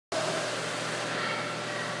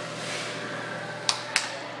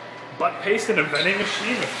butt paste in a vending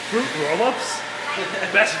machine with fruit roll-ups.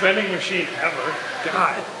 Best vending machine ever.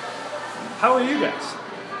 God. How are you guys?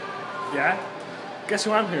 Yeah? Guess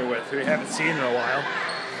who I'm here with, who we haven't seen in a while.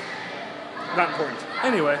 Not important.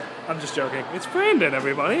 Anyway, I'm just joking. It's Brandon,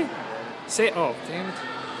 everybody. Oh, damn it.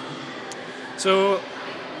 So,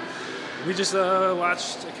 we just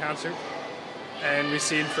watched a concert, and we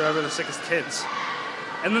seen Forever The Sickest Kids.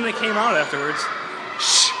 And then they came out afterwards.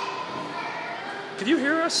 Shh! Could you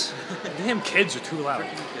hear us? Damn kids are too loud.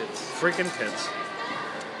 Freaking kids.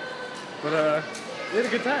 But we had a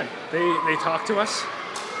good time. They talked to us.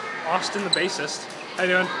 Austin, the bassist, how you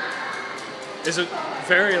doing? Is a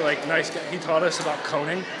very nice guy. He taught us about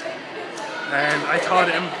coning, and I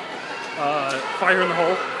taught him fire in the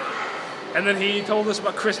hole. And then he told us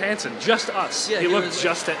about Chris Hansen, just us. Yeah, he looked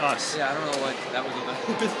just at us. Yeah, I don't know what that was about.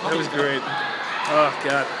 That was great. Oh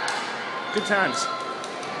God, good times.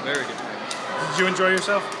 Very good times. Did you enjoy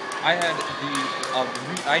yourself? I had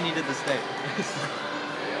I needed this day.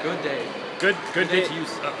 Good day. Good day to you,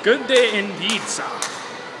 sir. Good day indeed, sir.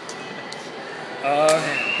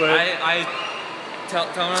 But tell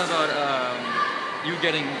me about you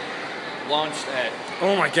getting launched at.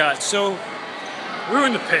 Oh my God! So we were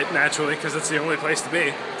in the pit naturally because it's the only place to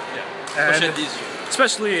be. Yeah.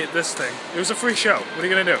 Especially at this thing. It was a free show. What are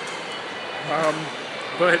you gonna do?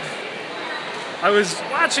 But I was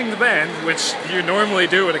watching the band, which you normally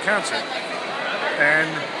do at a concert, and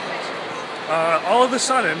all of a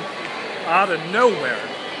sudden, out of nowhere,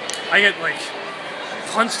 I get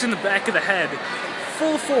punched in the back of the head,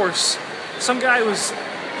 full force. Some guy was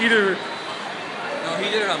either... No, he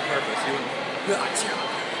did it on purpose.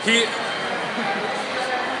 He...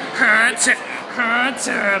 Hot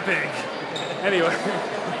topic. Anyway.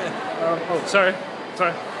 Oh, sorry.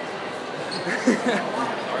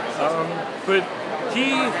 But he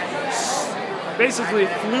basically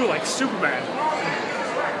flew like Superman.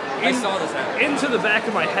 I saw this happen. Into the back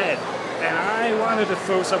of my head, and I wanted to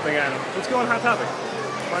throw something at him. Let's go on Hot Topic.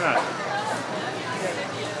 Why not?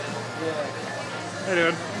 Hey,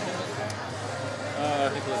 dude.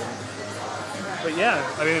 But yeah,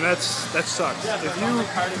 I mean that sucks.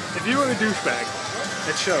 If you were a douchebag,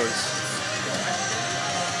 it shows.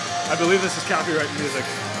 I believe this is copyright music.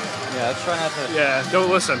 Yeah, let's try not to. Yeah, don't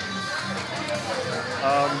listen.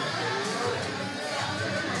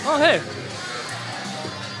 Oh hey.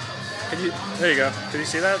 There you go. Did you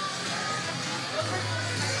see that?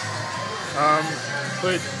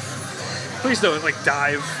 But please don't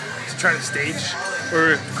dive to try to stage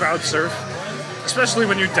or crowd surf, especially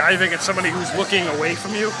when you're diving at somebody who's looking away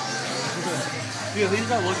from you. Yeah, he's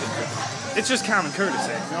not looking at us. It's just common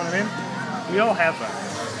courtesy. You know what I mean? We all have that.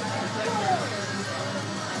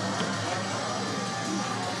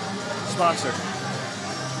 Sponsor.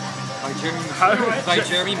 By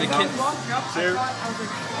Jeremy McKinnon.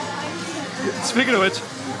 Speaking of which,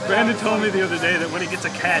 Brandon told me the other day that when he gets a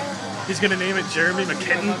cat, he's going to name it Jeremy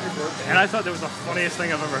McKinnon, and I thought that was the funniest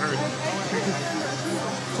thing I've ever heard.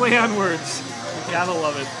 Play on words. Gotta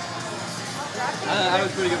love it. I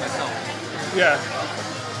was pretty good myself. Yeah.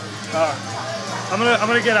 I'm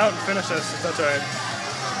gonna get out and finish this, if that's alright.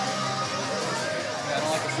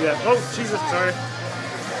 Yeah. Oh, Jesus, sorry.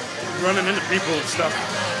 Running into people and stuff.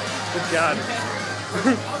 Good God.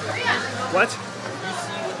 What?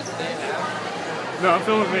 No, I'm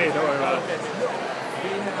filming me. Don't worry about it.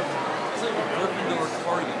 It's like a Gryffindor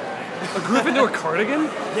cardigan. A Gryffindor cardigan?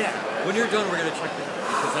 Yeah. When you're done, we're gonna check that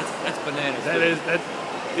because that's bananas. That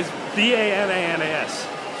is BANANAS.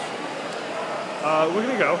 We're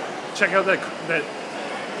gonna go check out that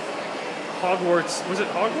Hogwarts. Was it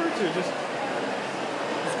Hogwarts or just?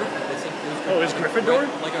 Oh, is Gryffindor?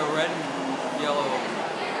 Like a red and yellow Gryffindor.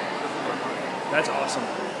 That's awesome.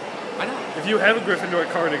 I know. If you have a Gryffindor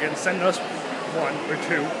cardigan, send us one or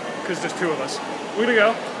two, because there's two of us. We're gonna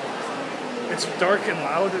go. It's dark and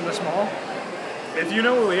loud in this mall. If you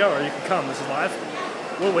know where we are, you can come. This is live.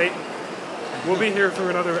 We'll wait. We'll be here for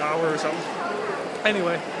another hour or something.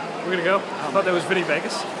 Anyway, we're gonna go. I thought that was Vinny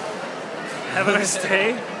Vegas. Have a nice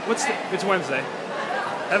day. It's Wednesday.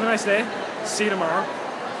 Have a nice day. See you tomorrow.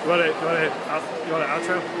 You want an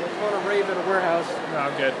outro? I want to rave at a warehouse. No,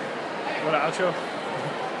 I'm good. You want an outro?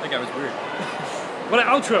 That guy was weird. What an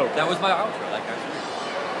outro! That was my outro. That guy was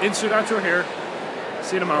weird. Insert outro here.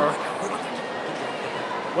 See you tomorrow.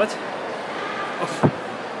 What? Oh.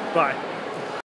 Bye.